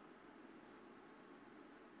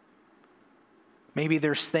 Maybe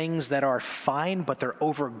there's things that are fine, but they're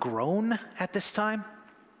overgrown at this time.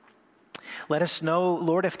 Let us know,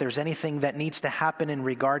 Lord, if there's anything that needs to happen in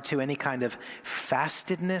regard to any kind of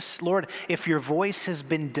fastedness. Lord, if your voice has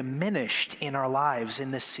been diminished in our lives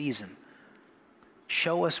in this season,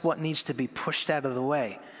 show us what needs to be pushed out of the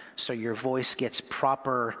way so your voice gets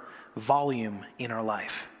proper volume in our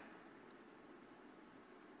life.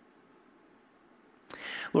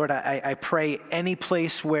 Lord, I pray any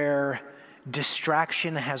place where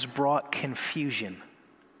distraction has brought confusion,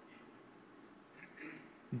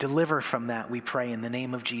 deliver from that, we pray, in the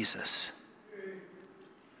name of Jesus.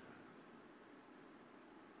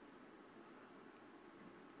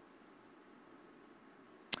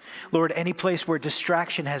 Lord, any place where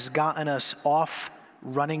distraction has gotten us off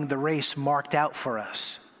running the race marked out for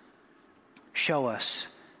us, show us,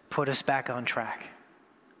 put us back on track.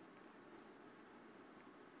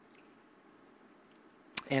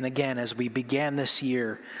 And again, as we began this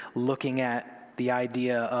year looking at the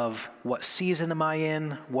idea of what season am I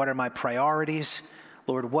in, what are my priorities,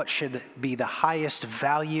 Lord, what should be the highest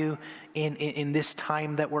value in this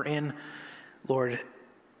time that we're in, Lord,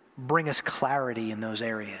 bring us clarity in those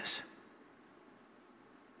areas.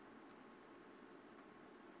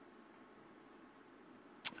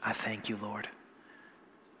 I thank you, Lord.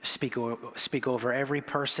 Speak over every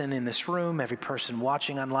person in this room, every person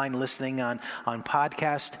watching online, listening on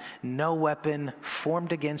podcast. No weapon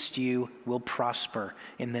formed against you will prosper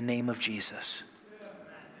in the name of Jesus.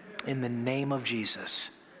 In the name of Jesus.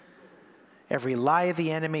 Every lie of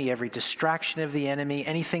the enemy, every distraction of the enemy,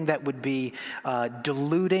 anything that would be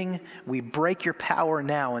diluting, we break your power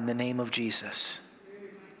now in the name of Jesus.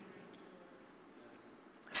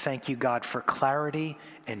 Thank you, God, for clarity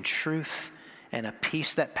and truth and a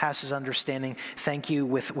peace that passes understanding. Thank you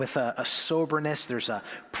with a soberness. There's a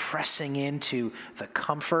pressing into the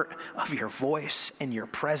comfort of your voice and your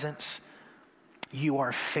presence. You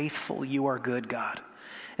are faithful. You are good, God.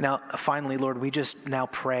 And now, finally, Lord, we just now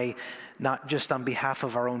pray, not just on behalf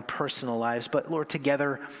of our own personal lives, but, Lord,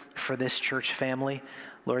 together for this church family,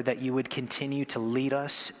 Lord, that you would continue to lead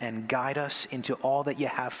us and guide us into all that you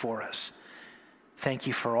have for us. Thank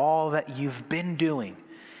you for all that you've been doing.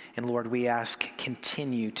 And Lord, we ask,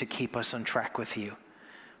 continue to keep us on track with you.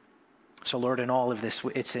 So Lord, in all of this,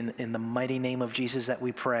 it's in the mighty name of Jesus that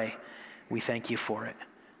we pray. We thank you for it.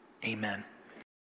 Amen.